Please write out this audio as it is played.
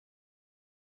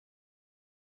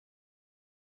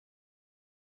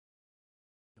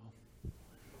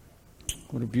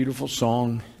What a beautiful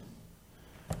song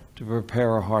to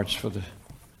prepare our hearts for the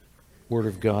Word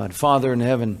of God. Father in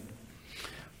heaven,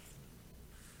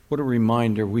 what a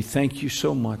reminder. We thank you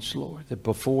so much, Lord, that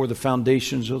before the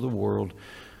foundations of the world,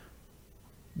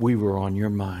 we were on your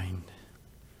mind.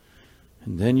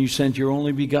 And then you sent your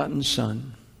only begotten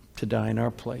Son to die in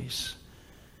our place.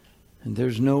 And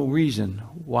there's no reason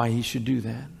why he should do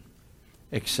that,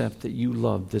 except that you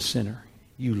loved the sinner.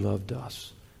 You loved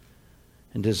us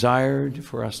and desired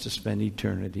for us to spend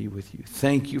eternity with you.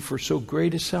 Thank you for so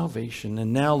great a salvation.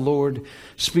 And now, Lord,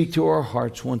 speak to our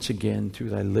hearts once again through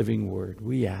thy living word.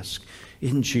 We ask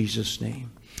in Jesus'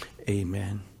 name.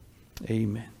 Amen.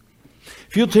 Amen.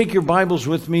 If you'll take your Bibles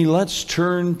with me, let's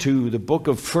turn to the book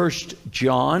of 1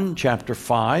 John, chapter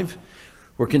 5.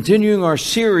 We're continuing our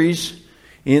series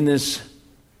in this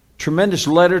tremendous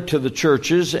letter to the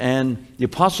churches, and the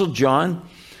Apostle John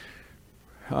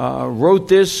wrote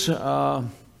this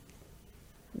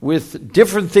with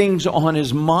different things on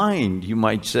his mind, you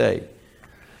might say.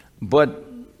 But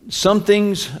some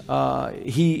things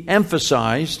he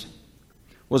emphasized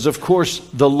was, of course,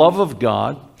 the love of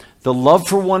God, the love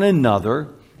for one another,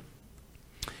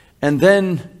 and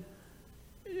then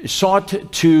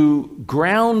sought to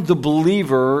ground the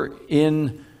believer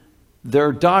in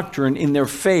their doctrine, in their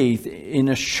faith, in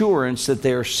assurance that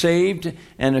they are saved,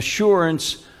 and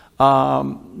assurance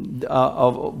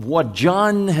of what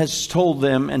John has told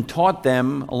them and taught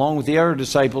them, along with the other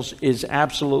disciples, is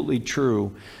absolutely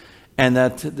true. And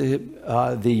that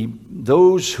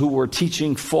those who were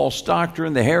teaching false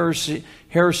doctrine, the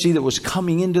heresy that was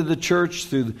coming into the church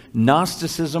through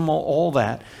Gnosticism, all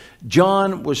that,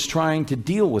 John was trying to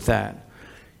deal with that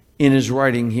in his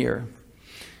writing here.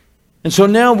 And so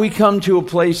now we come to a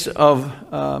place of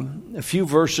a few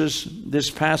verses,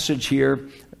 this passage here,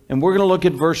 and we're going to look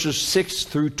at verses 6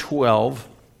 through 12.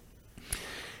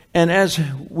 And as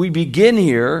we begin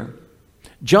here,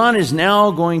 John is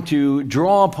now going to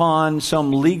draw upon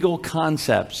some legal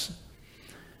concepts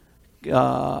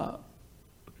that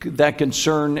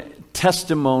concern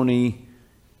testimony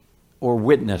or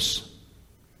witness.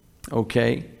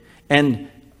 Okay? And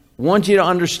I want you to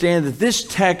understand that this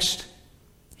text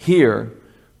here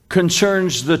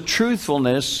concerns the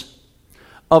truthfulness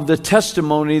of the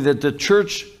testimony that the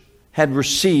church had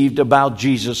received about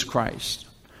Jesus Christ.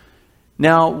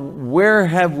 Now, where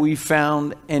have we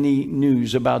found any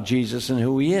news about Jesus and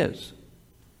who he is?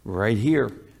 Right here.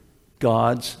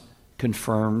 God's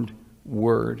confirmed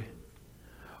word.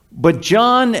 But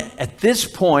John, at this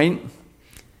point,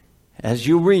 as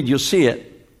you read, you'll see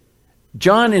it.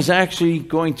 John is actually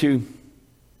going to,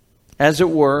 as it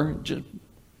were,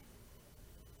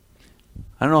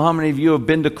 I don't know how many of you have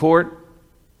been to court,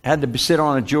 had to sit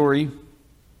on a jury.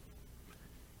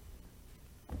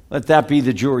 Let that be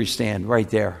the jury stand right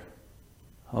there.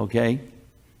 Okay?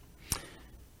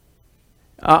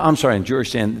 I'm sorry, jury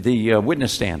stand, the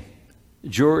witness stand.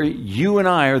 Jury, you and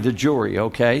I are the jury,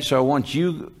 okay? So I want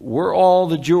you, we're all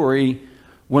the jury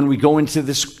when we go into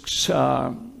this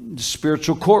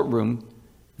spiritual courtroom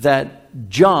that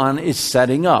John is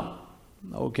setting up,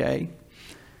 okay?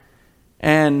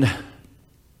 And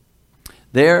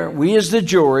there, we as the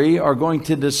jury are going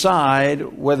to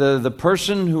decide whether the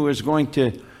person who is going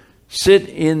to sit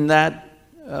in that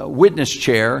witness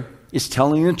chair is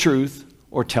telling the truth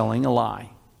or telling a lie.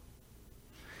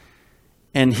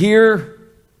 And here,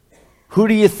 who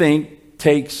do you think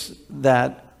takes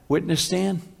that witness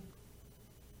stand?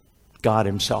 God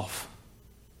himself.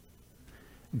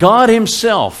 God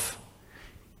himself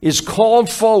is called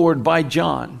forward by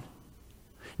John.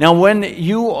 Now, when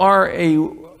you are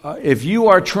if you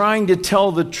are trying to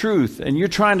tell the truth and you're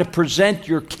trying to present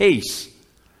your case,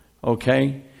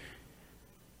 okay,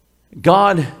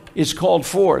 God is called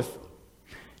forth.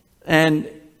 And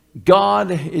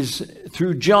God is,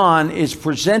 through John, is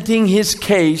presenting his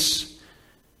case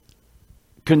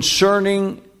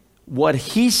concerning what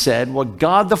he said, what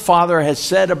God the Father has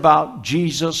said about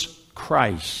Jesus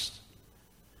Christ.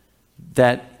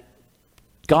 That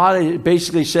God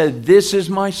basically said, this is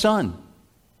my son.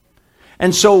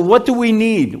 And so what do we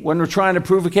need when we're trying to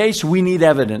prove a case? We need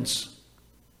evidence.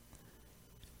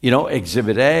 You know,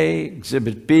 Exhibit A,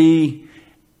 Exhibit B,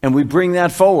 and we bring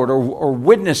that forward. Or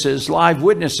witnesses, live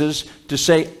witnesses, to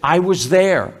say, I was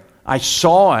there. I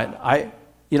saw it. I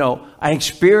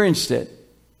experienced it.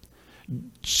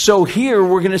 So here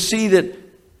we're going to see that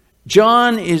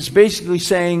John is basically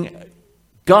saying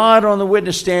God on the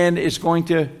witness stand is going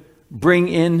to bring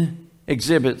in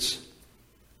exhibits.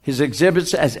 His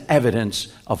exhibits as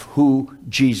evidence of who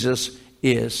Jesus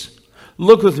is.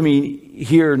 Look with me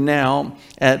here now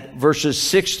at verses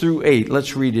 6 through 8.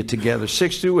 Let's read it together.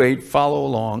 6 through 8, follow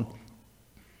along.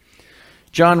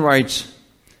 John writes,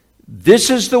 "This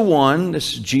is the one,"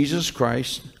 this is Jesus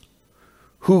Christ,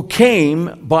 "who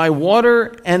came by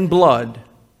water and blood,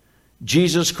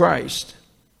 Jesus Christ.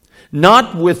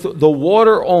 Not with the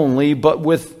water only, but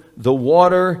with the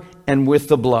water and with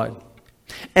the blood.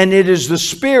 And it is the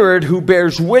Spirit who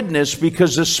bears witness,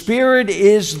 because the Spirit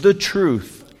is the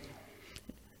truth."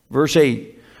 Verse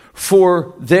 8,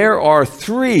 "For there are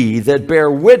three that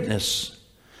bear witness,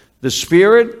 the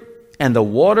Spirit and the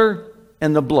water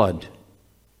and the blood.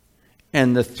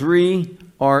 And the three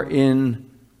are in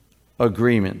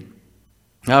agreement."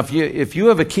 Now, if you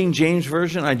have a King James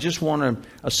Version, I just want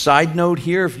a side note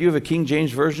here. If you have a King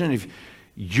James Version, if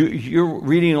you're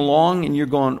reading along and you're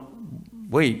going,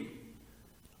 wait,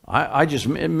 I just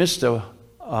missed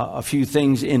a few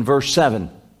things in verse 7.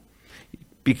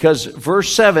 Because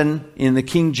verse 7 in the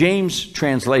King James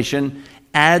translation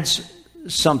adds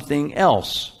something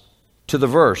else to the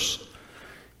verse.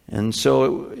 And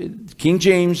so King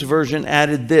James Version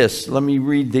added this. Let me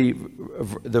read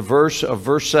the verse of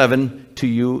verse 7 to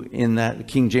you in that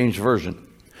King James Version.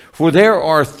 "For there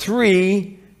are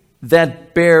three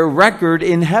that bear record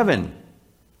in heaven,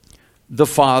 the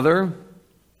Father,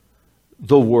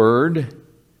 the Word,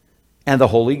 and the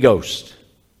Holy Ghost.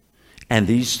 And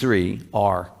these three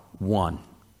are one."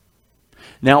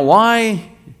 Now,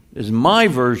 why does my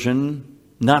version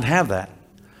not have that?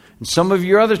 And some of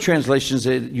your other translations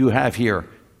that you have here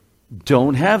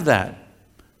don't have that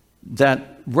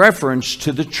reference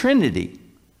to the Trinity.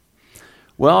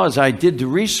 Well, as I did the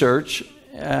research,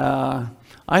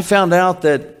 I found out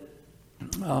that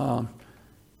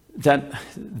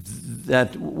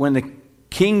when the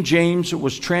King James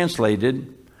was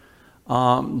translated,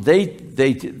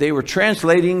 they were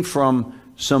translating from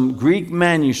some Greek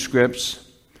manuscripts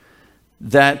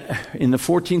that in the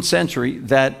 14th century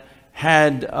that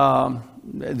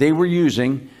they were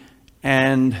using,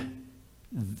 and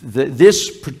this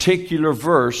particular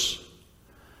verse,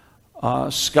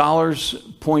 scholars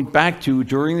point back to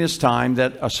during this time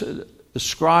that the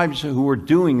scribes who were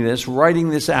doing this, writing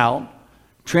this out,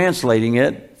 translating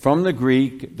it from the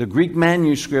Greek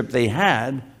manuscript they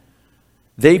had,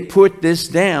 they put this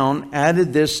down,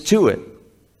 added this to it.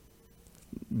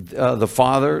 The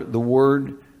Father, the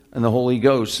Word, and the Holy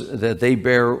Ghost, that they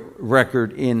bear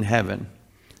record in heaven.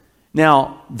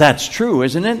 Now, that's true,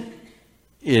 isn't it?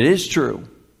 It is true.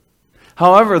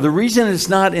 However, the reason it's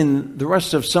not in the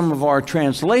rest of some of our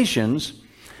translations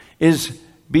is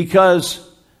because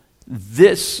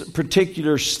this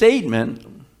particular statement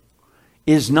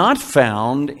is not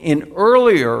found in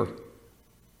earlier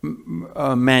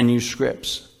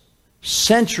manuscripts,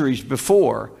 centuries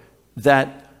before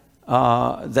that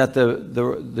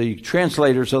the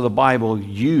translators of the Bible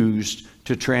used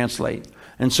to translate.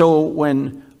 And so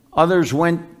when others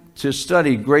went to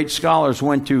study, great scholars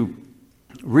went to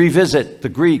revisit the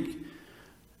Greek,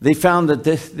 they found that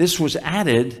this was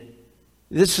added.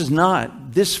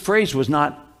 This phrase was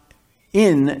not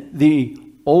in the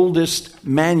oldest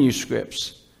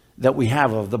manuscripts that we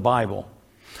have of the Bible.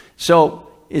 So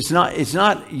we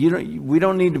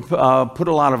don't need to put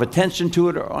a lot of attention to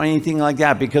it or anything like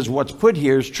that, because what's put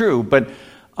here is true. But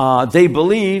they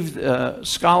believe,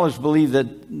 scholars believe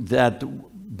that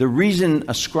the reason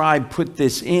a scribe put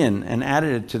this in and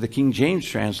added it to the King James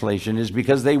translation is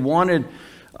because they wanted,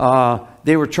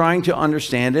 they were trying to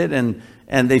understand it, and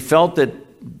they felt that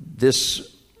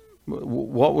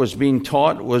what was being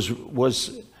taught John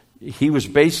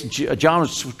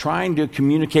was trying to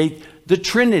communicate the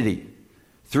Trinity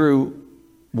through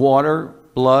water,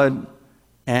 blood,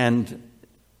 and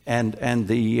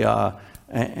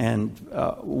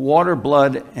water,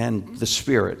 blood, and the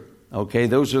Spirit. Okay,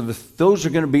 those are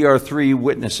going to be our three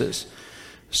witnesses.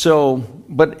 So,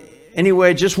 but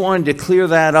anyway, just wanted to clear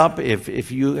that up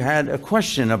if you had a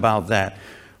question about that.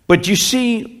 But you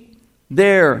see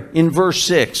there in verse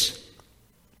 6,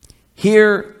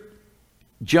 here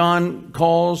John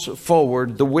calls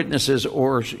forward the witnesses,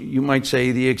 or you might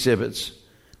say the exhibits.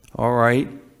 All right,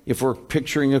 if we're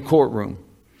picturing a courtroom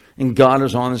and God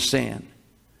is on the stand.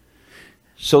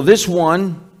 So this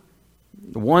one,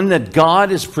 the one that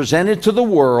God has presented to the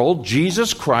world,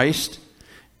 Jesus Christ,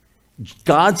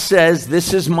 God says,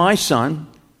 "This is my Son."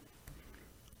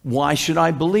 Why should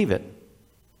I believe it?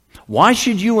 Why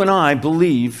should you and I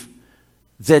believe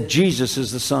that Jesus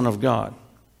is the Son of God?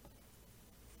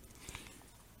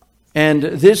 And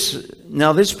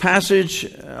this passage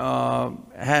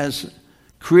has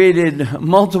created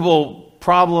multiple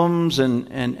problems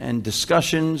and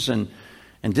discussions and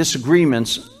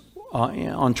disagreements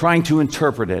on trying to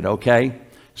interpret it, okay?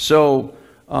 So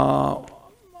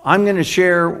I'm going to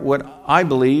share what I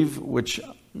believe, which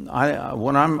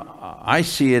I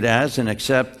see it as and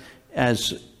accept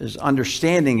as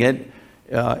understanding it,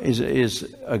 is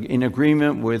in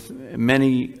agreement with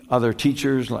many other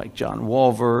teachers like John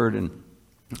Walvoord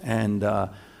and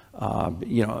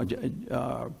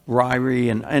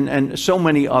Ryrie and so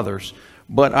many others.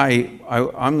 But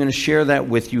I'm going to share that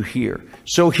with you here.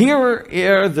 So here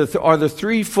are the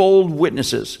threefold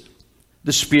witnesses: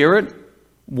 the Spirit,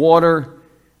 water,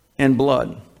 and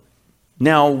blood.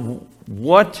 Now,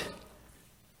 what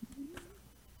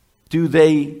do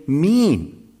they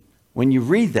mean when you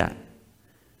read that?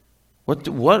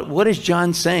 What is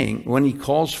John saying when he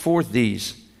calls forth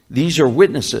these? These are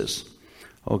witnesses.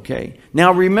 Okay.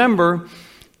 Now remember,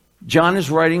 John is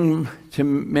writing to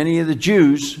many of the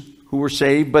Jews who were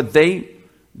saved, but they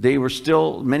were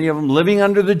still, many of them, living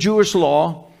under the Jewish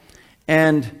law.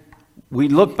 And we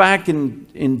look back in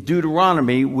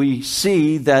Deuteronomy, we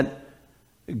see that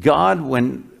God,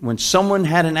 when someone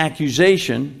had an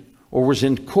accusation or was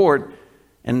in court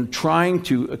and trying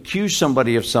to accuse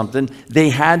somebody of something, they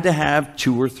had to have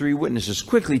 2 or 3 witnesses.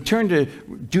 Quickly, turn to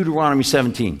Deuteronomy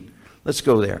 17. Let's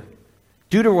go there.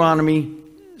 Deuteronomy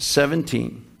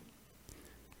 17.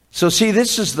 So see,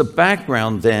 this is the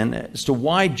background then as to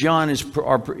why John is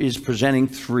presenting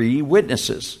 3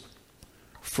 witnesses.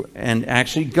 And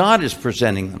actually, God is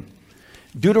presenting them.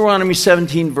 Deuteronomy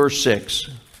 17, verse 6.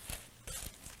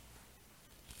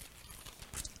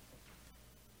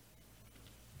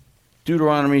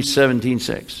 Deuteronomy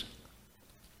 17:6.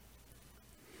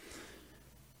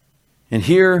 And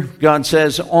here God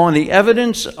says, on the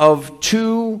evidence of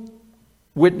 2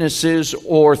 witnesses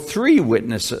or 3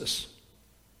 witnesses,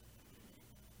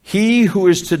 he who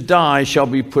is to die shall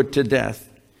be put to death.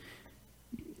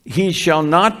 He shall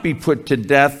not be put to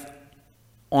death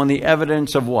on the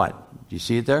evidence of what? Do you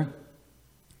see it there?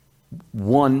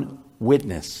 1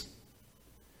 witness.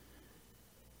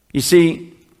 You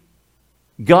see,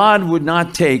 God would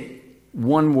not take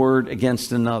one word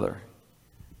against another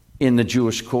in the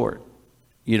Jewish court.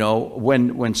 You know,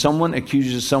 when someone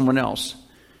accuses someone else,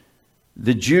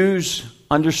 the Jews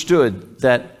understood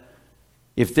that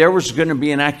if there was going to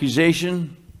be an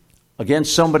accusation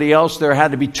against somebody else, there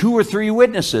had to be 2 or 3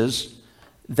 witnesses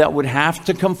that would have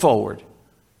to come forward.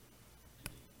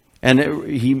 And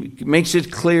he makes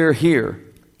it clear here.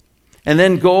 And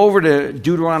then go over to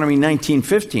Deuteronomy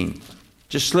 19:15.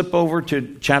 Just slip over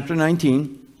to chapter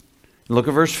 19. Look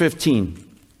at verse 15.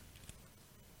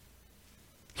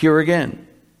 Here again.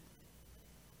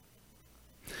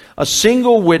 A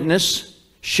single witness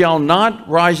shall not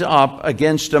rise up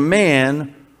against a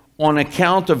man on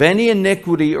account of any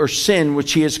iniquity or sin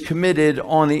which he has committed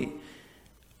on the...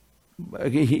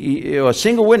 A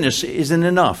single witness isn't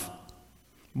enough.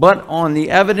 But on the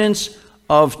evidence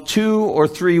of 2 or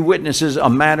 3 witnesses, a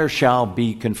matter shall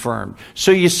be confirmed.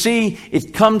 So you see,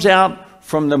 it comes out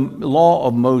from the law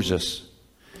of Moses.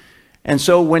 And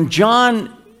so when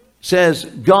John says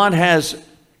God has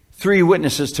 3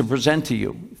 witnesses to present to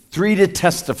you, 3 to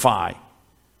testify,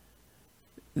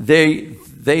 they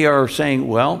are saying,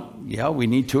 well, yeah, we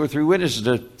need 2 or 3 witnesses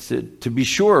to be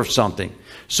sure of something.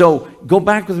 So go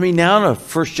back with me now to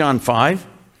 1 John 5.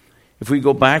 If we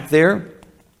go back there,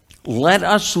 let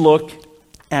us look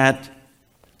at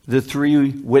the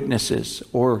 3 witnesses,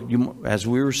 or as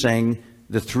we were saying,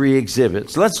 the 3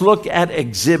 exhibits. Let's look at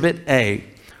Exhibit A.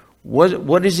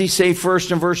 What does he say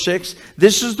first in verse 6?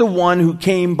 This is the one who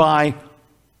came by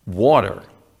water.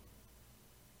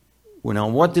 Well, now,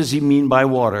 what does he mean by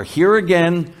water? Here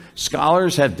again,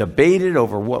 scholars have debated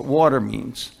over what water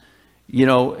means. You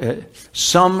know,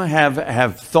 some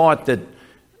have thought that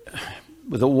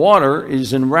the water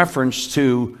is in reference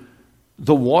to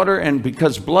the water, and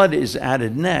because blood is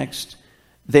added next,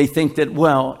 they think that,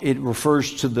 well, it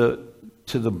refers to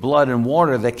the blood and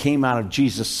water that came out of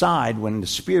Jesus' side when the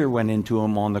spear went into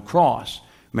him on the cross.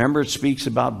 Remember, it speaks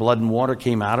about blood and water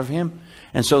came out of him,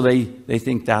 and so they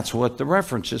think that's what the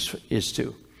reference is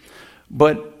to.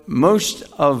 But most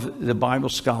of the Bible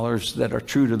scholars that are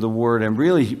true to the Word and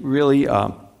really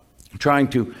trying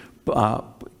to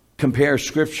compare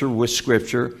Scripture with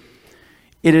Scripture,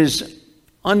 it is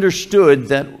understood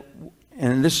that,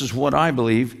 and this is what I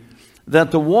believe,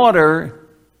 that the water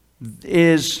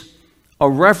is a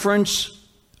reference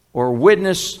or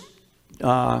witness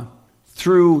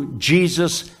through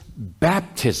Jesus'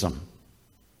 baptism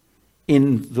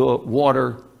in the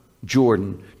water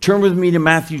Jordan. Turn with me to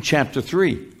Matthew chapter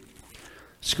 3.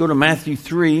 Let's go to Matthew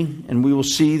 3 and we will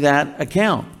see that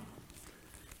account.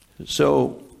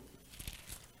 So,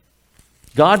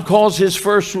 God calls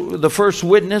the first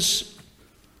witness.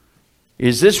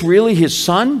 Is this really his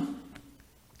son?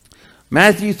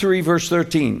 Matthew 3, verse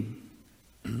 13.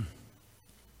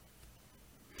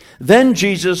 Then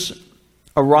Jesus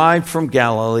arrived from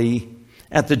Galilee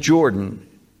at the Jordan,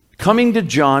 coming to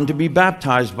John to be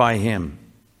baptized by him.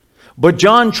 But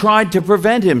John tried to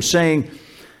prevent him, saying,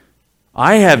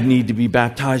 I have need to be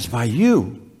baptized by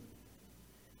you,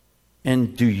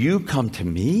 and do you come to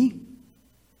me?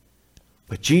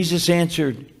 But Jesus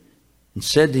answered and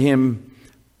said to him,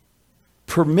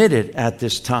 permit it at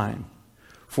this time,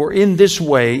 for in this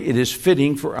way it is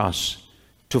fitting for us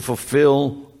to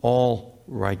fulfill all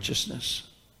righteousness.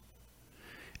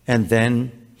 And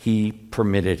then he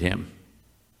permitted him.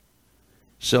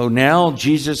 So now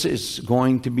Jesus is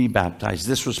going to be baptized.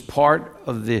 This was part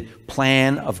of the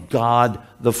plan of God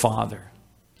the Father.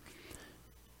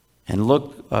 And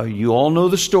look, you all know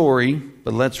the story,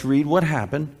 but let's read what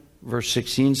happened. Verse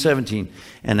 16, 17.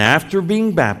 And after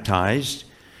being baptized,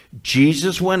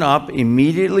 Jesus went up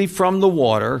immediately from the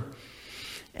water,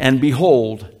 and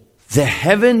behold, the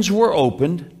heavens were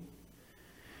opened,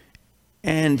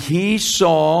 and he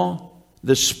saw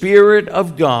the Spirit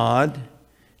of God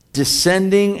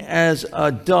descending as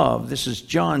a dove. This is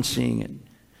John seeing it.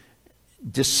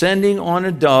 Descending on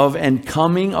a dove and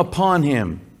coming upon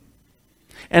him.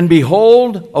 And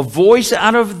behold, a voice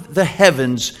out of the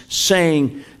heavens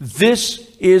saying,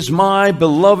 this is my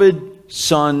beloved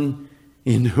Son,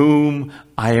 in whom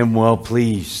I am well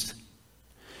pleased.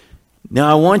 Now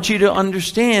I want you to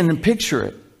understand and picture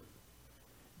it.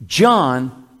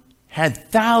 John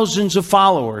had thousands of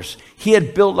followers. He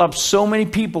had built up so many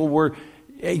people where,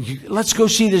 hey, let's go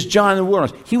see this John in the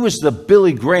wilderness. He was the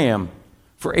Billy Graham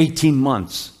for 18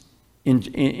 months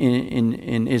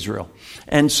in Israel.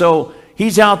 And so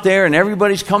he's out there and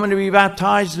everybody's coming to be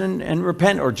baptized and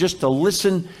repent or just to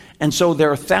listen. And so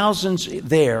there are thousands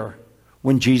there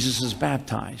when Jesus is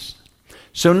baptized.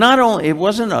 So not only, it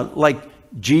wasn't like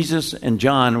Jesus and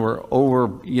John were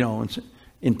over,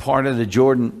 in part of the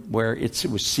Jordan where it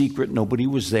was secret, nobody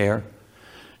was there.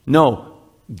 No,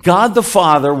 God the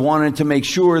Father wanted to make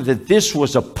sure that this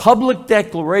was a public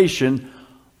declaration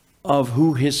of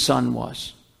who his Son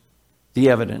was, the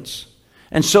evidence.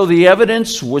 And so the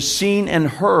evidence was seen and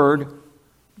heard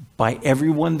by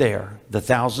everyone there, the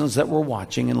thousands that were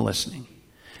watching and listening.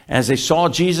 As they saw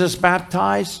Jesus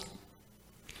baptized,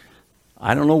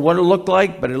 I don't know what it looked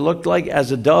like, but it looked like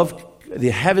as a dove,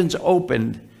 the heavens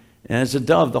opened, and as a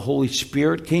dove, the Holy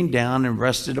Spirit came down and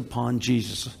rested upon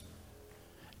Jesus.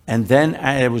 And then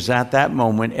it was at that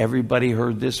moment everybody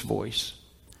heard this voice.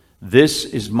 This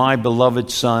is my beloved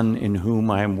Son in whom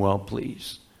I am well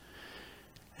pleased.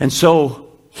 And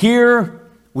so here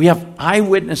we have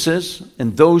eyewitnesses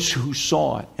and those who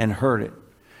saw it and heard it.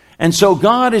 And so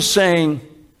God is saying,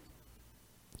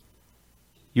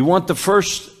 you want the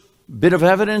first bit of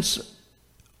evidence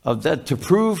of that to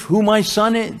prove who my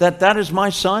Son is, that is my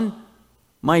Son,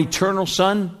 my eternal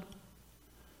Son?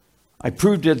 I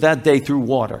proved it that day through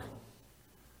water,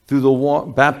 through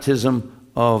the baptism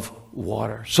of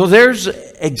water. So there's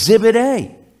Exhibit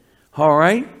A. All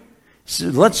right? So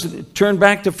let's turn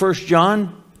back to 1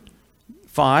 John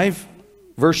 5,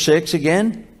 verse 6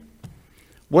 again.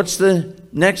 What's the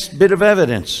next bit of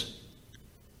evidence?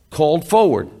 Called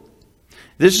forward.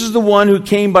 This is the one who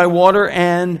came by water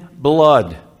and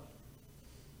blood,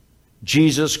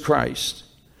 Jesus Christ.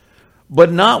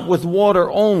 But not with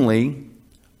water only,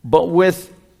 but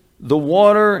with the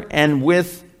water and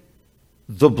with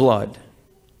the blood.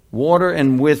 Water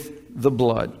and with the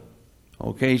blood.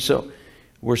 Okay, so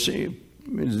we're seeing,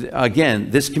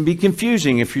 again, this can be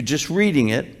confusing if you're just reading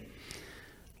it.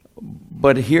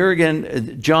 But here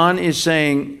again, John is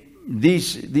saying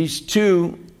these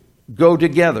two go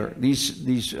together.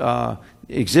 These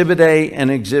Exhibit A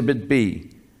and Exhibit B.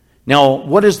 Now,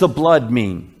 what does the blood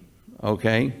mean?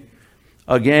 Okay,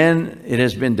 again, it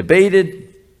has been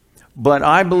debated, but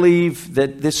I believe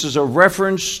that this is a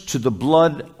reference to the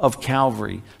blood of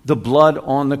Calvary, the blood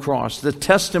on the cross, the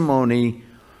testimony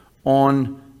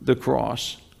on the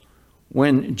cross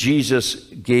when Jesus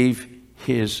gave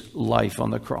his life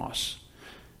on the cross.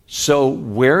 So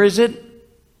where is it?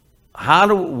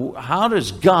 How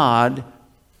does God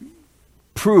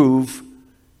prove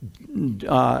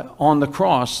on the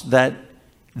cross that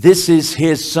this is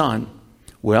his Son?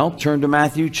 Well, turn to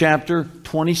Matthew chapter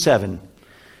 27.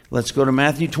 Let's go to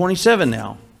Matthew 27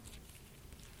 now.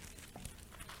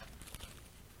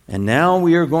 And now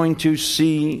we are going to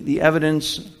see the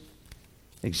evidence,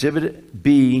 Exhibit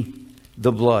B,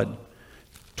 the blood.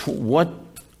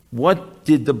 What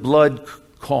did the blood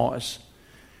cause?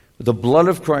 the blood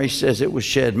of Christ as it was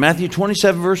shed. Matthew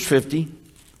 27, verse 50.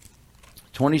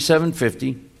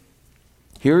 27:50.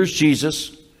 Here's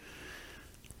Jesus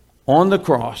on the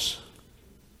cross.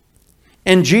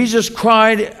 And Jesus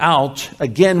cried out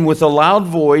again with a loud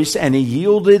voice, and he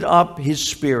yielded up his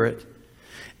spirit.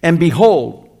 And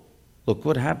behold, look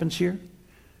what happens here.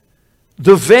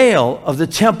 The veil of the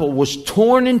temple was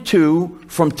torn in two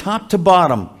from top to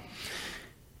bottom,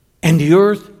 and the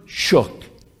earth shook.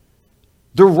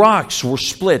 The rocks were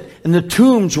split, and the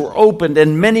tombs were opened,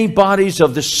 and many bodies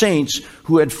of the saints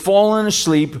who had fallen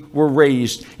asleep were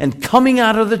raised. And coming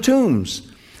out of the tombs,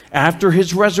 after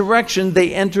his resurrection,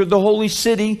 they entered the holy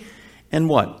city and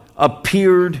what?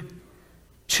 Appeared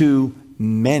to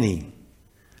many.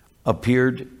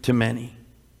 Appeared to many.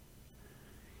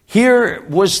 Here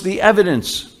was the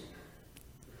evidence.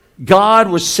 God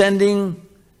was sending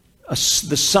the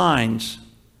signs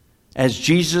as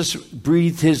Jesus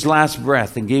breathed his last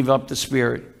breath and gave up the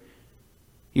Spirit.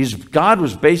 God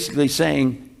was basically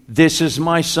saying, this is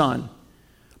my Son,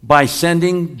 by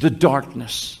sending the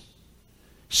darkness,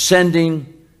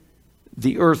 sending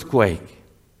the earthquake,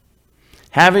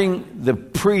 having the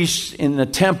priests in the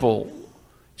temple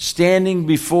standing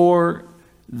before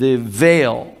the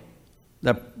veil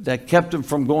that kept him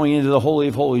from going into the Holy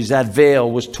of Holies. That veil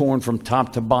was torn from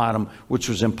top to bottom, which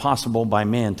was impossible by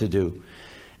man to do.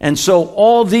 And so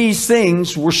all these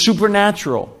things were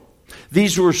supernatural.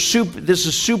 This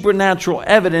is supernatural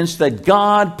evidence that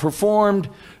God performed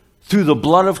through the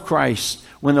blood of Christ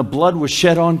when the blood was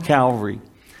shed on Calvary.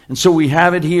 And so we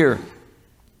have it here.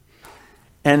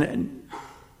 And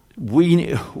we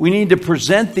need to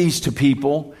present these to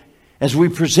people as we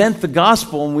present the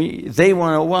gospel, and they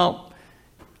want to, well,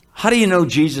 how do you know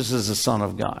Jesus is the Son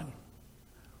of God?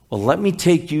 Well, let me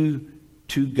take you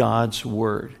to God's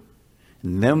Word.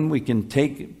 And then we can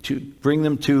bring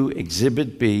them to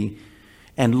Exhibit B.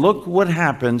 And look what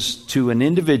happens to an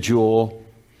individual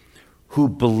who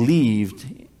believed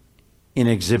in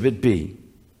Exhibit B.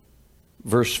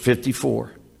 Verse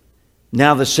 54.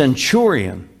 Now the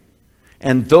centurion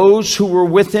and those who were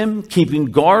with him, keeping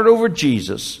guard over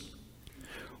Jesus,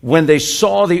 when they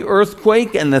saw the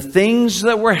earthquake and the things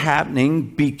that were happening,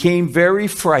 became very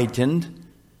frightened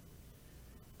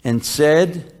and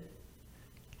said,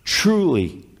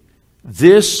 truly,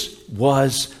 this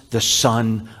was the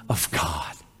Son of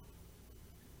God.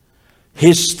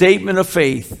 His statement of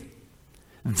faith.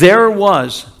 There it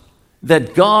was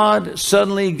that God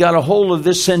suddenly got a hold of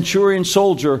this centurion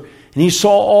soldier, and he saw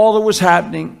all that was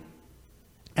happening,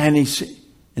 and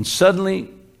suddenly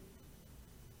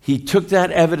he took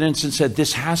that evidence and said,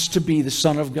 this has to be the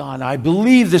Son of God. I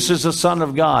believe this is the Son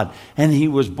of God. And he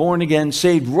was born again,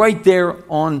 saved right there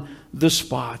on the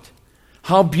spot.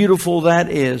 How beautiful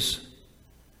that is.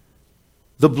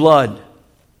 The blood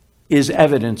is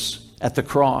evidence at the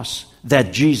cross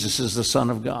that Jesus is the Son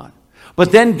of God.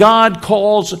 But then God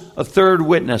calls a third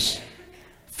witness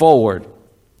forward.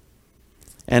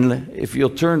 And if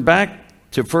you'll turn back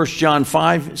to 1 John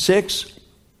 5:6.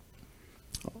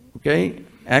 Okay,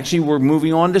 actually we're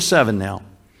moving on to 7 now.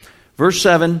 Verse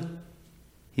 7,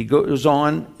 he goes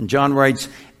on, and John writes,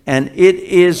 and it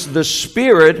is the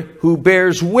Spirit who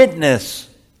bears witness.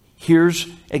 Here's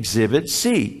Exhibit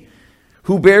C.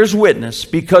 Who bears witness,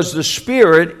 because the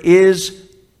Spirit is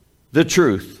the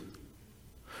truth.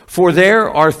 For there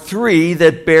are three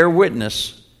that bear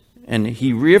witness. And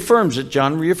he reaffirms it,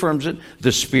 John reaffirms it.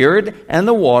 The Spirit and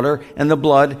the water and the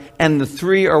blood, and the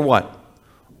three are what?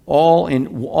 All in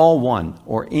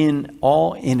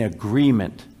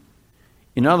agreement.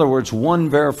 In other words, one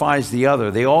verifies the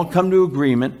other. They all come to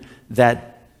agreement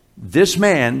that this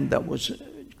man that was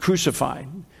crucified,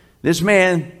 this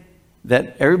man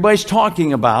that everybody's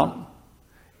talking about,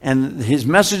 and his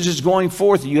message is going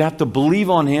forth, you have to believe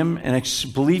on him and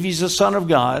believe he's the Son of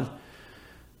God.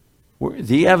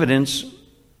 The evidence,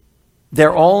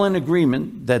 they're all in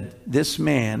agreement that this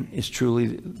man is truly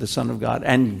the Son of God.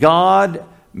 And God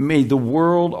made the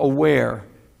world aware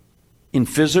in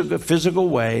physical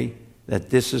way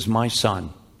that this is my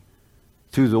Son.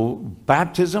 Through the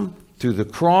baptism, through the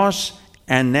cross,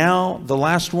 and now the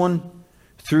last one,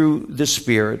 through the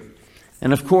Spirit.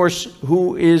 And of course,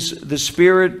 who is the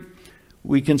Spirit?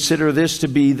 We consider this to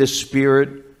be the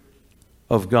Spirit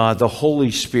of God, the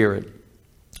Holy Spirit.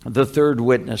 The third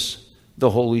witness, the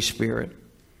Holy Spirit.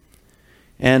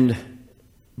 And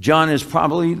John is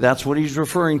probably, that's what he's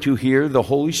referring to here, the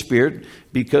Holy Spirit,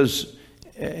 because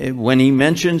when he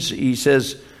mentions, he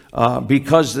says,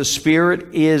 because the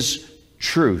Spirit is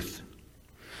truth.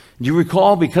 Do you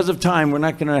recall, because of time, we're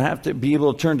not going to have to be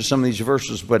able to turn to some of these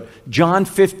verses, but John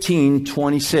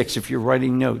 15:26, if you're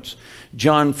writing notes.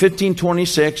 John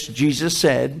 15:26, Jesus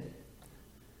said,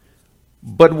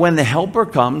 but when the Helper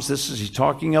comes, he's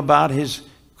talking about his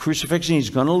crucifixion,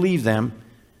 he's going to leave them.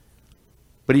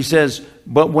 But he says,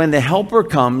 but when the Helper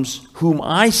comes, whom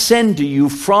I send to you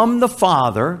from the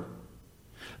Father,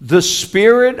 the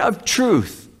Spirit of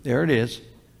truth, there it is,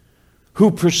 who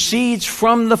proceeds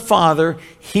from the Father,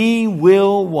 he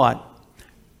will what?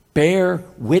 Bear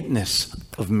witness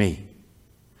of me.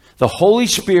 The Holy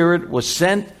Spirit was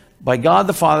sent by God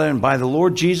the Father and by the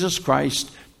Lord Jesus Christ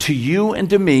to you and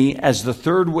to me as the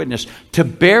third witness, to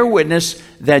bear witness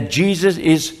that Jesus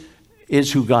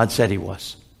is who God said he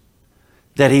was,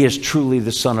 that he is truly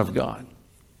the Son of God.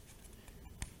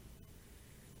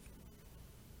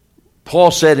 Paul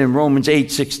said in Romans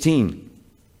 8:16,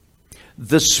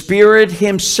 the Spirit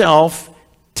himself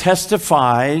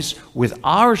testifies with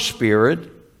our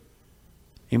spirit,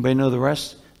 anybody know the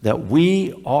rest? That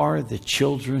we are the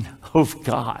children of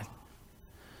God.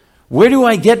 Where do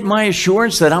I get my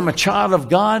assurance that I'm a child of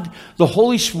God?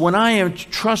 When I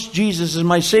trust Jesus as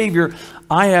my Savior,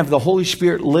 I have the Holy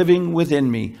Spirit living within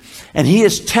me. And he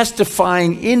is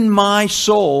testifying in my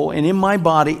soul and in my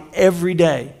body every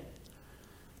day.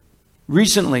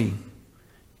 Recently,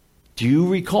 do you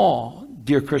recall,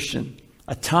 dear Christian,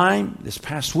 a time this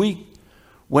past week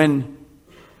when,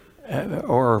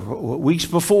 or weeks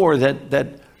before,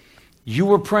 that you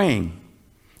were praying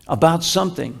about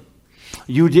something?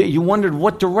 You wondered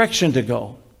what direction to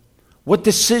go, what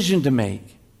decision to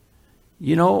make,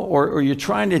 or you're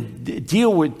trying to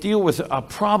deal with a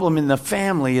problem in the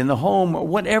family, in the home, or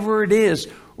whatever it is,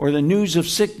 or the news of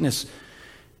sickness,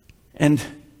 and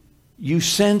you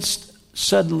sensed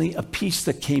suddenly a peace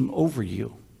that came over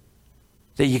you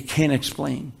that you can't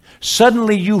explain.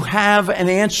 Suddenly you have an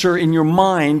answer in your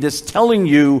mind that's telling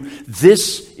you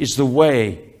this is the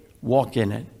way, walk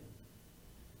in it.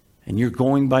 And you're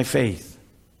going by faith.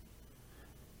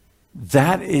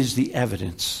 That is the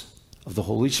evidence of the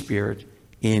Holy Spirit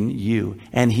in you.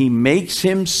 And he makes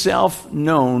himself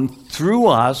known through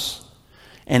us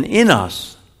and in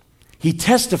us. He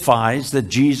testifies that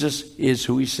Jesus is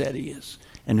who he said he is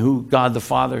and who God the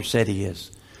Father said he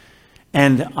is.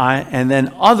 And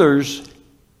then others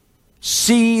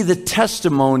see the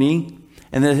testimony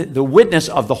and the witness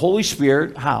of the Holy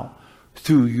Spirit. How?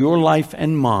 Through your life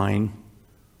and mine,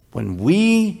 when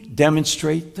we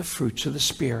demonstrate the fruits of the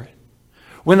Spirit.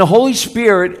 When the Holy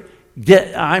Spirit,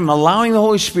 I'm allowing the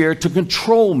Holy Spirit to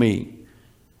control me.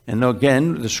 And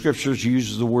again, the Scriptures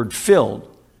use the word filled.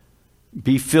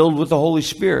 Be filled with the Holy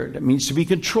Spirit. It means to be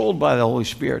controlled by the Holy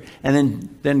Spirit. And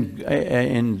then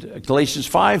in Galatians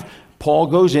 5, Paul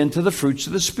goes into the fruits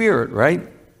of the Spirit, right?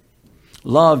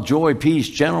 Love, joy, peace,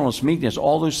 gentleness, meekness,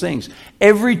 all those things.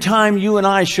 Every time you and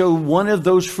I show one of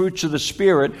those fruits of the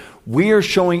Spirit, we are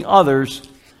showing others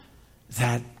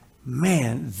that,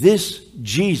 man, this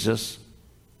Jesus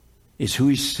is who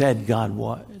he said God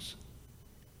was.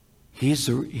 He's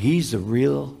the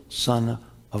real Son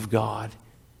of God.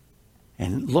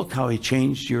 And look how he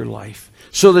changed your life.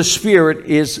 So the Spirit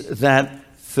is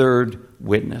that third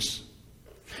witness.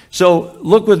 So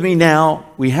look with me now.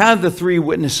 We have the three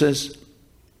witnesses.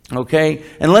 Okay?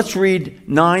 And let's read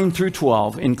 9 through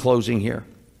 12 in closing here.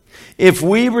 If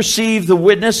we receive the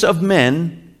witness of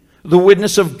men, the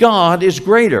witness of God is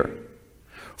greater.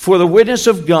 For the witness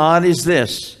of God is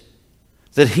this,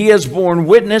 that he has borne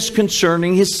witness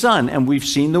concerning his Son. And we've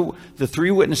seen the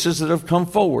three witnesses that have come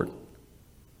forward.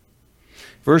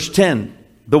 Verse 10,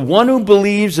 the one who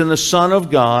believes in the Son of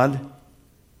God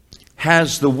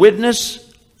has the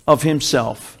witness of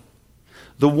himself.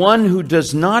 The one who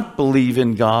does not believe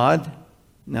in God,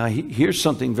 now here's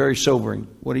something very sobering,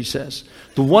 what he says.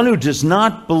 The one who does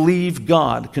not believe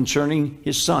God concerning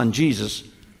his Son, Jesus,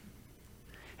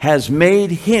 has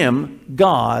made him,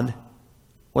 God,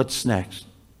 what's next?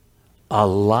 A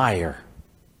liar.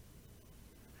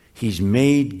 He's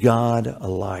made God a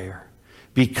liar.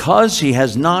 Because he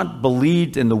has not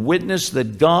believed in the witness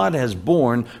that God has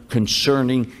borne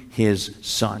concerning his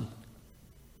Son.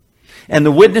 And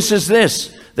the witness is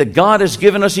this, that God has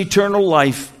given us eternal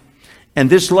life, and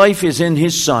this life is in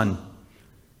his Son.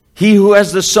 He who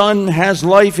has the Son has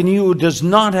life, and he who does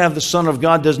not have the Son of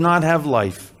God does not have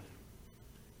life.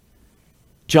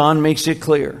 John makes it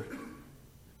clear.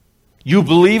 You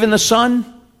believe in the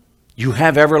Son, you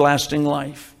have everlasting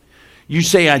life. You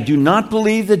say, I do not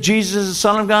believe that Jesus is the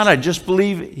Son of God. I just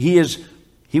believe he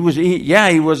was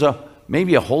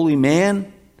maybe a holy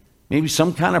man, maybe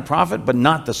some kind of prophet, but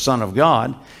not the Son of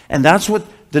God. And that's what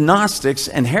the Gnostics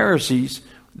and heresies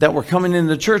that were coming into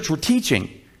the church were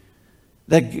teaching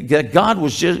that God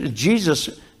was just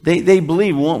Jesus. They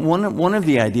believed one of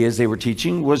the ideas they were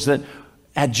teaching was that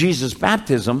at Jesus'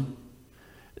 baptism,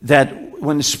 that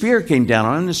when the Spirit came down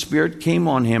on him, the Spirit came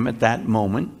on him at that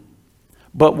moment.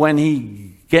 But when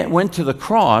he went to the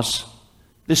cross,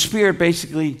 the Spirit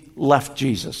basically left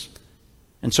Jesus.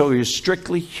 And so he was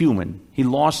strictly human. He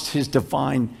lost his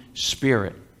divine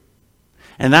spirit.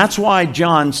 And that's why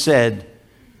John said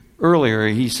earlier,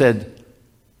 he said,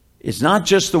 it's not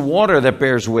just the water that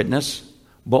bears witness,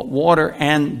 but water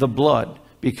and the blood.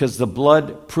 Because the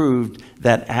blood proved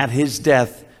that at his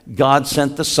death, God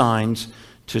sent the signs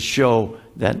to show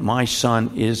that my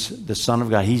son is the Son of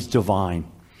God. He's divine.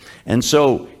 And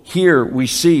so here we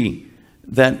see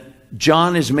that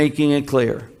John is making it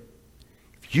clear.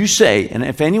 If you say, and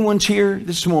if anyone's here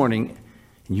this morning,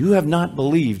 and you have not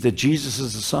believed that Jesus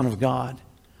is the Son of God,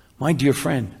 my dear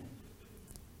friend,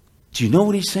 do you know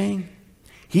what he's saying?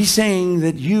 He's saying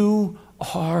that you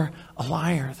are a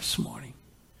liar this morning.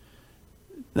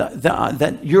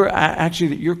 That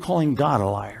you're calling God a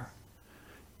liar.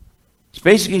 It's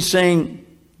basically saying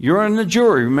you're on the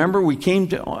jury. Remember, we came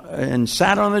to and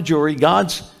sat on the jury.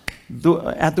 God's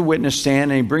at the witness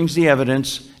stand, and he brings the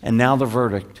evidence, and now the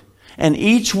verdict. And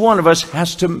each one of us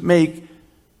has to make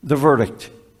the verdict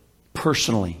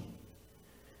personally.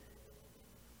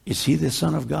 Is he the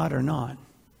Son of God or not?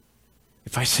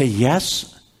 If I say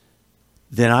yes,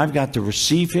 then I've got to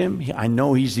receive him. I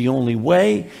know he's the only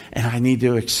way, and I need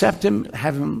to accept him,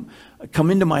 have him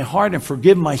come into my heart and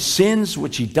forgive my sins,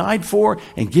 which he died for,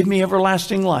 and give me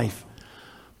everlasting life.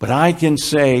 But I can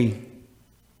say,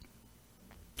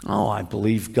 oh, I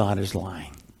believe God is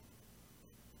lying.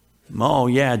 Oh,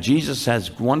 yeah, Jesus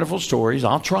has wonderful stories.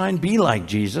 I'll try and be like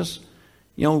Jesus.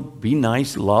 You know, be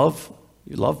nice, love.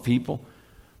 You love people.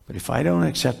 But if I don't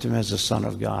accept him as the Son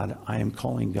of God, I am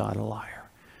calling God a liar.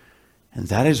 And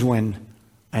that is when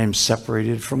I am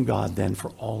separated from God then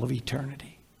for all of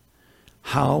eternity.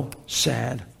 How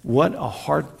sad. What a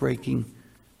heartbreaking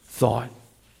thought.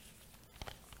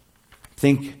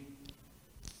 Think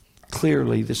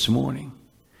clearly this morning.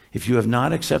 If you have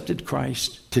not accepted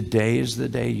Christ, today is the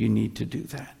day you need to do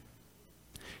that.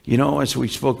 You know, as we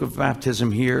spoke of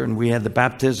baptism here, and we had the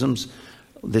baptisms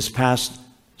this past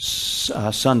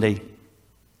Sunday,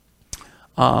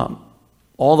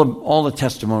 all the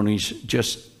testimonies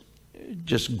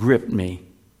just gripped me.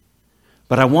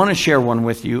 But I want to share one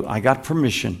with you. I got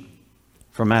permission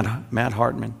from Matt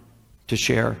Hartman to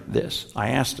share this.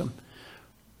 I asked him,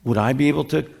 would I be able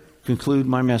to conclude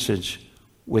my message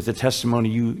with the testimony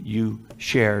you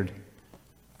shared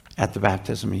at the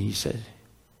baptism? And he said,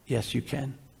 yes, you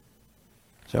can.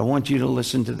 So I want you to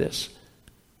listen to this.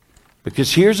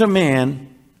 Because here's a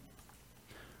man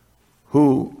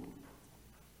who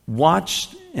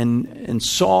watched and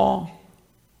saw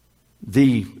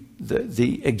the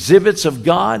exhibits of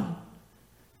God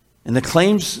and the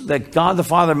claims that God the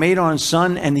Father made on his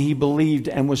Son, and he believed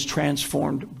and was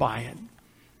transformed by it.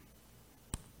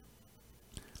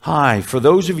 Hi, for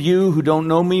those of you who don't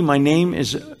know me, my name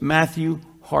is Matthew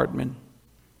Hartman.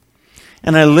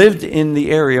 And I lived in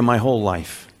the area my whole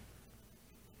life.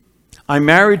 I'm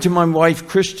married to my wife,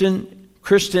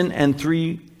 Kristen, and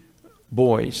 3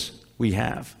 boys we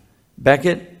have.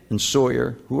 Beckett and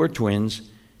Sawyer, who are twins,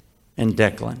 and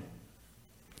Declan.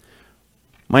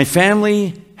 My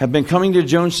family have been coming to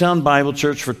Jonestown Bible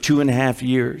Church for 2.5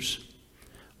 years.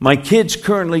 My kids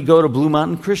currently go to Blue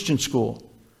Mountain Christian School.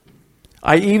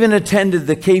 I even attended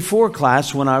the K4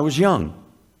 class when I was young.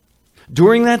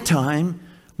 During that time,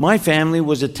 my family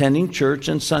was attending church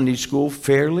and Sunday school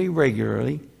fairly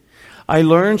regularly. I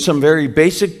learned some very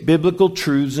basic biblical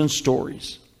truths and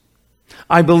stories.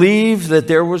 I believed that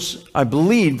there was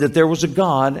a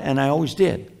God, and I always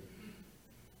did.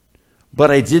 But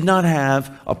I did not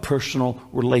have a personal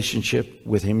relationship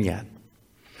with him yet.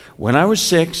 When I was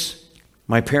 6,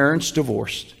 my parents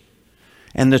divorced.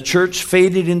 And the church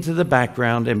faded into the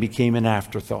background and became an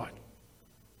afterthought.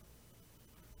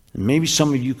 And maybe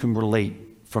some of you can relate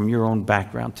from your own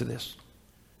background to this.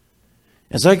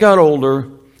 As I got older,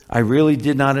 I really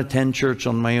did not attend church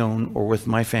on my own or with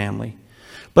my family.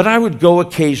 But I would go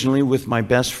occasionally with my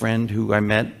best friend who I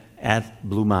met at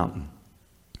Blue Mountain.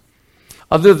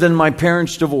 Other than my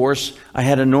parents' divorce, I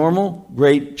had a normal,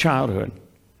 great childhood.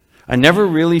 I never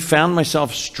really found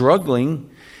myself struggling,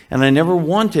 and I never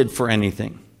wanted for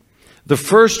anything. The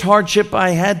first hardship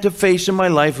I had to face in my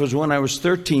life was when I was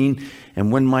 13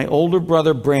 and when my older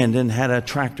brother Brandon had a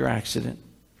tractor accident.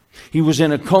 He was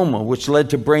in a coma, which led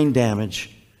to brain damage.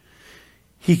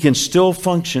 He can still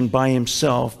function by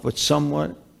himself, but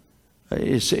somewhat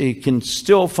It can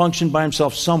still function by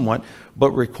himself somewhat,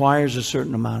 but requires a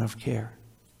certain amount of care.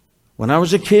 When I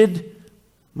was a kid,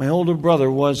 my older brother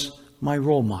was my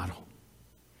role model.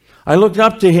 I looked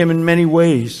up to him in many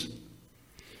ways.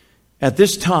 At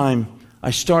this time,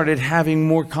 I started having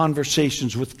more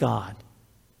conversations with God.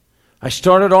 I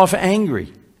started off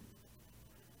angry.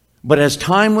 But as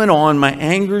time went on, my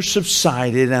anger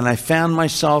subsided and I found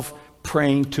myself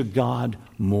praying to God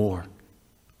more.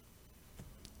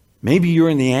 Maybe you're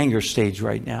in the anger stage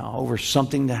right now over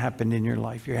something that happened in your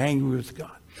life. You're angry with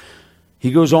God.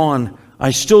 He goes on,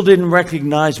 I still didn't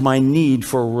recognize my need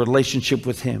for a relationship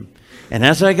with Him. And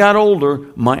as I got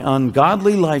older, my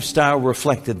ungodly lifestyle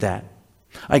reflected that.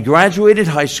 I graduated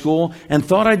high school and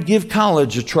thought I'd give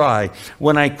college a try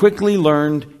when I quickly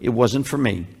learned it wasn't for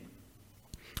me.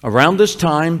 Around this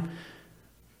time,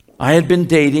 I had been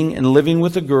dating and living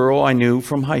with a girl I knew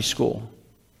from high school.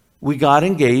 We got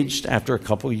engaged after a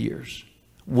couple years.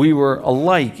 We were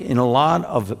alike in a lot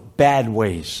of bad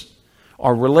ways.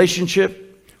 Our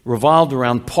relationship revolved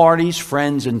around parties,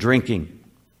 friends, and drinking.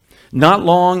 Not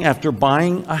long after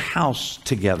buying a house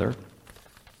together,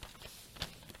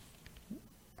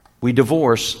 we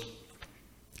divorced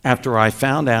after I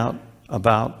found out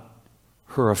about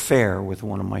her affair with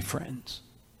one of my friends.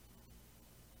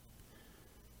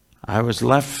 I was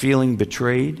left feeling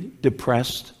betrayed,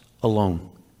 depressed, alone.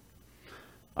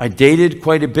 I dated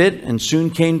quite a bit and soon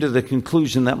came to the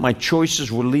conclusion that my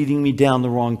choices were leading me down the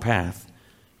wrong path.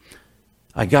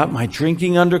 I got my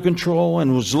drinking under control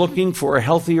and was looking for a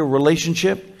healthier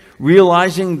relationship,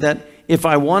 realizing that if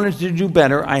I wanted to do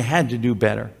better, I had to do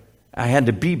better. I had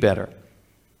to be better.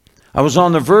 I was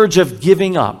on the verge of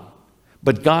giving up,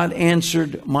 but God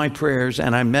answered my prayers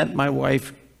and I met my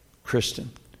wife,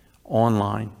 Kristen,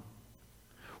 online.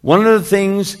 One of the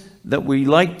things that we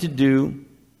like to do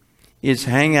is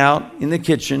hang out in the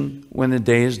kitchen when the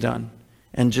day is done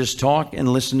and just talk and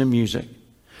listen to music.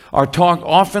 Our talk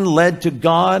often led to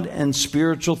God and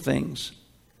spiritual things.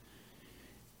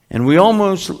 And we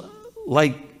almost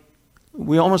liked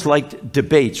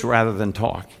debates rather than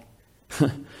talk.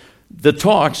 The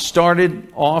talk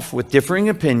started off with differing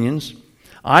opinions.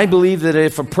 I believe that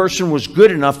if a person was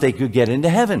good enough, they could get into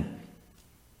heaven.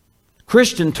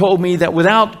 Kristen told me that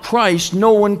without Christ,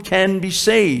 no one can be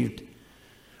saved.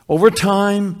 Over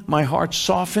time, my heart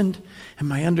softened and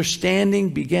my understanding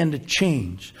began to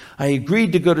change. I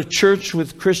agreed to go to church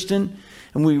with Kristen,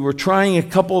 and we were trying a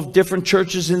couple of different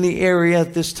churches in the area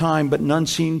at this time, but none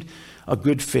seemed a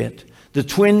good fit. The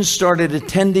twins started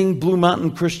attending Blue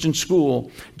Mountain Christian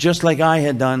School, just like I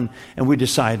had done, and we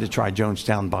decided to try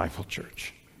Jonestown Bible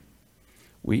Church.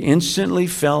 We instantly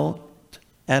felt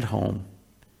at home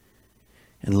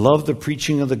and loved the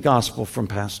preaching of the gospel from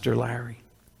Pastor Larry.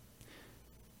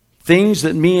 Things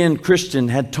that me and Kristen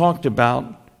had talked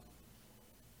about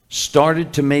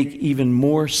started to make even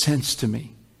more sense to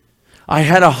me. I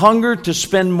had a hunger to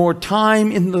spend more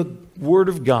time in the Word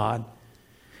of God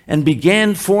and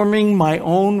began forming my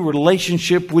own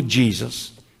relationship with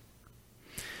Jesus.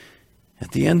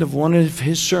 At the end of one of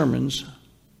his sermons,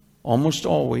 almost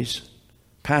always,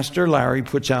 Pastor Larry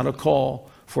puts out a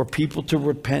call for people to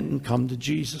repent and come to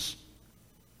Jesus.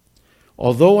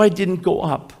 Although I didn't go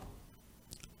up,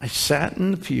 I sat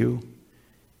in the pew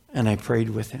and I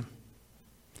prayed with him.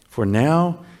 For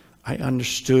now I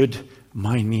understood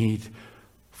my need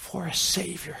for a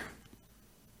Savior.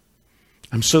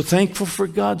 I'm so thankful for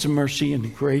God's mercy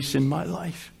and grace in my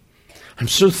life. I'm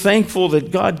so thankful that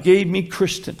God gave me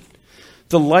Kristen,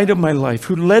 the light of my life,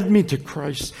 who led me to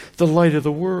Christ, the light of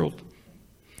the world.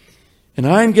 And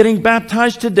I'm getting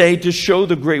baptized today to show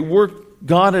the great work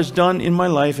God has done in my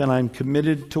life, and I'm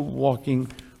committed to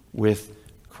walking with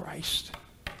Christ.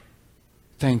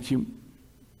 Thank you,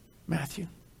 Matthew.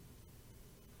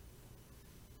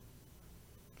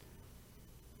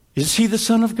 Is he the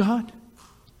Son of God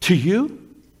to you?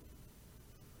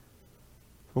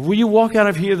 Or will you walk out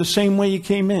of here the same way you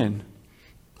came in?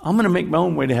 I'm going to make my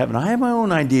own way to heaven. I have my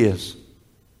own ideas.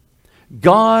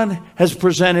 God has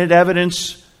presented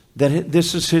evidence that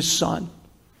this is his Son.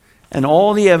 And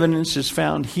all the evidence is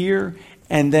found here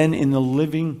and then in the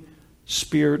living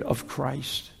Spirit of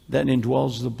Christ that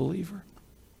indwells the believer.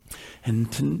 And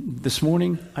this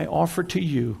morning, I offer to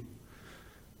you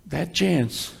that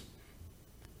chance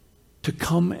to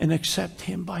come and accept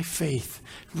him by faith.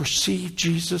 Receive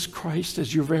Jesus Christ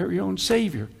as your very own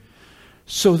Savior,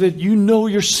 so that you know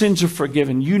your sins are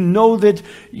forgiven. You know that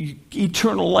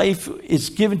eternal life is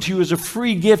given to you as a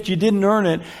free gift. You didn't earn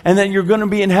it, and that you're going to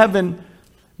be in heaven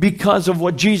because of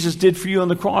what Jesus did for you on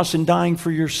the cross and dying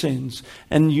for your sins.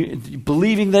 And you,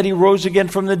 believing that he rose again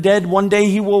from the dead, one day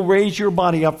he will raise your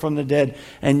body up from the dead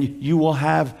and you will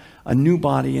have a new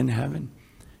body in heaven.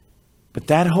 But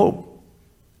that hope,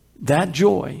 that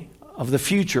joy of the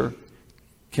future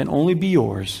can only be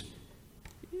yours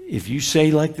if you say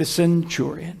like the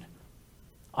centurion,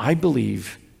 I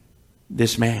believe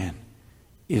this man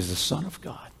is the Son of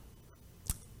God.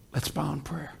 Let's bow in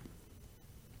prayer.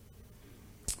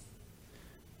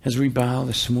 As we bow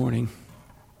this morning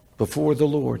before the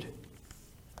Lord,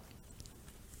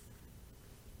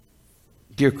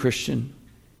 dear Christian,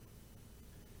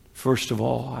 first of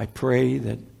all, I pray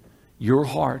that your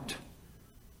heart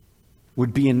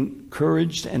would be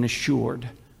encouraged and assured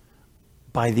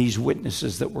by these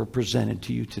witnesses that were presented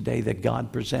to you today, that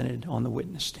God presented on the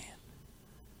witness stand.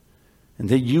 And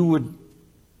that you would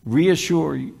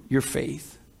reassure your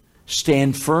faith,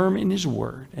 stand firm in his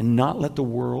word, and not let the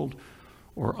world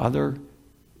or other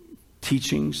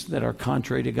teachings that are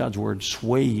contrary to God's word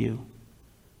sway you.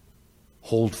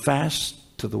 Hold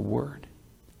fast to the word,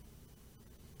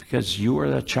 because you are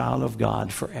the child of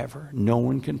God forever. No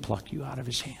one can pluck you out of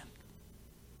his hand.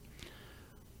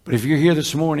 But if you're here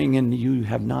this morning and you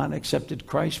have not accepted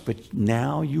Christ, but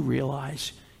now you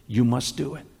realize you must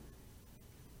do it,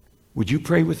 would you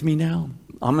pray with me now?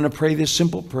 I'm going to pray this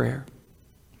simple prayer.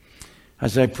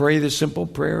 As I pray this simple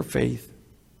prayer of faith,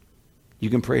 you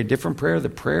can pray a different prayer. The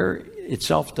prayer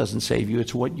itself doesn't save you.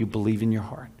 It's what you believe in your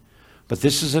heart. But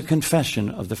this is a confession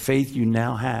of the faith you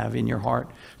now have in your heart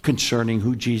concerning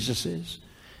who Jesus is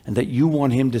and that you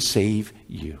want him to save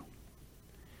you.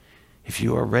 If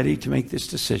you are ready to make this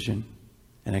decision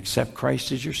and accept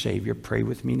Christ as your Savior, pray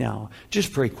with me now.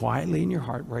 Just pray quietly in your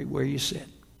heart right where you sit.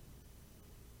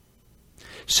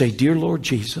 Say, dear Lord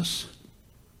Jesus,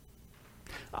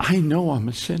 I know I'm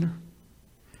a sinner.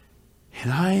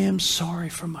 And I am sorry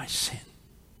for my sin.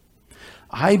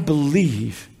 I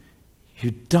believe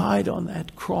you died on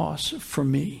that cross for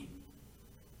me.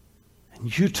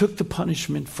 And you took the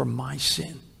punishment for my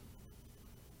sin.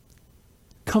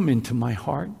 Come into my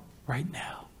heart right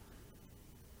now.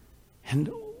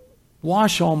 And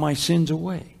wash all my sins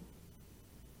away.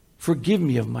 Forgive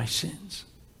me of my sins.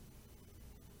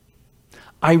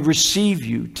 I receive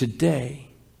you today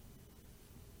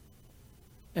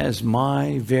as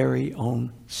my very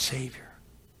own Savior.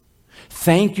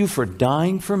 Thank you for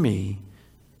dying for me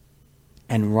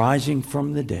and rising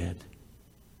from the dead,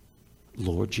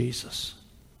 Lord Jesus.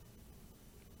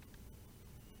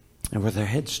 And with our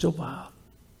heads still bowed,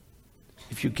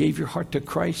 if you gave your heart to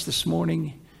Christ this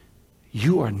morning,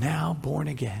 you are now born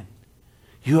again.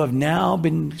 You have now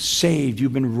been saved.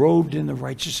 You've been robed in the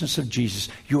righteousness of Jesus.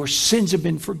 Your sins have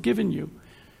been forgiven you.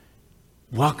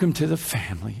 Welcome to the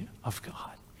family of God.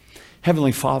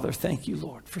 Heavenly Father, thank you,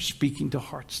 Lord, for speaking to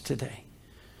hearts today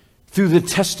through the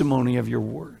testimony of your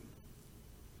word.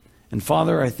 And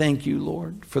Father, I thank you,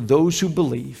 Lord, for those who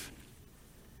believe.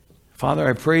 Father,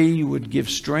 I pray you would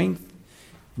give strength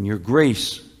and your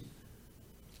grace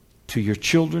to your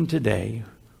children today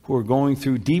who are going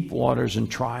through deep waters and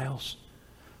trials.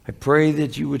 I pray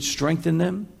that you would strengthen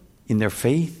them in their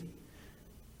faith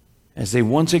as they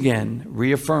once again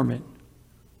reaffirm it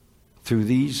through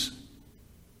these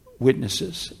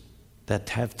witnesses that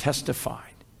have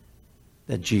testified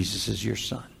that Jesus is your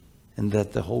Son and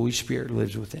that the Holy Spirit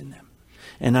lives within them.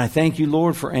 And I thank you,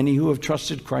 Lord, for any who have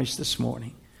trusted Christ this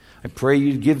morning. I pray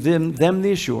you give them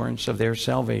the assurance of their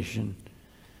salvation,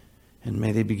 and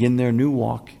may they begin their new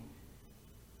walk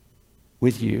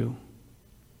with you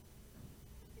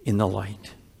in the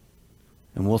light.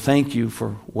 And we'll thank you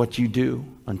for what you do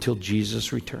until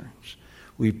Jesus returns.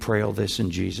 We pray all this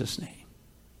in Jesus' name.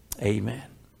 Amen.